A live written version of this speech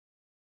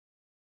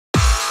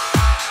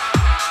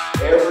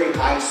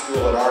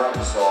school in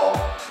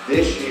Arkansas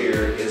this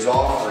year is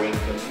offering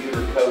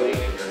computer coding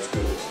in your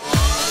school.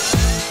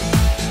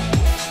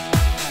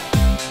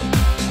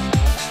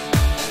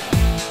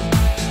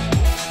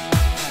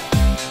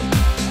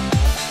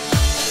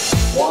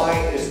 Why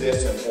is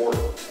this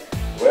important?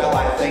 Well,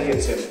 I think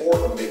it's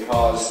important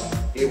because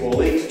it will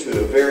lead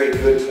to a very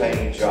good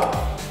paying job.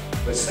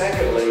 But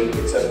secondly,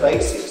 it's a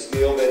basic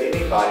skill that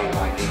anybody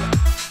might need.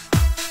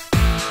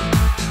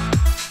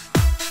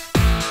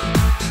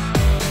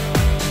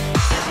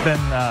 It's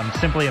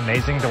been simply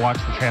amazing to watch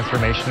the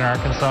transformation in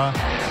Arkansas.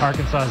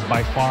 Arkansas is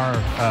by far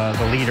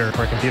the leader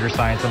for computer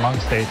science among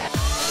states.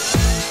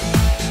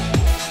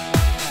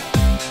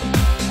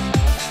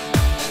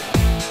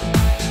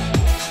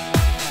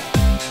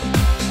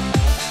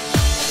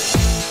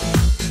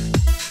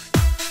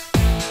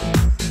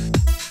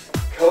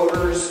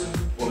 Coders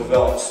will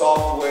develop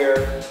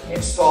software,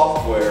 and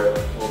software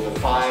will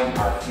define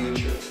our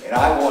future. And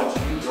I want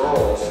you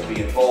girls to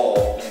be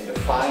involved in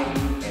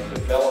defining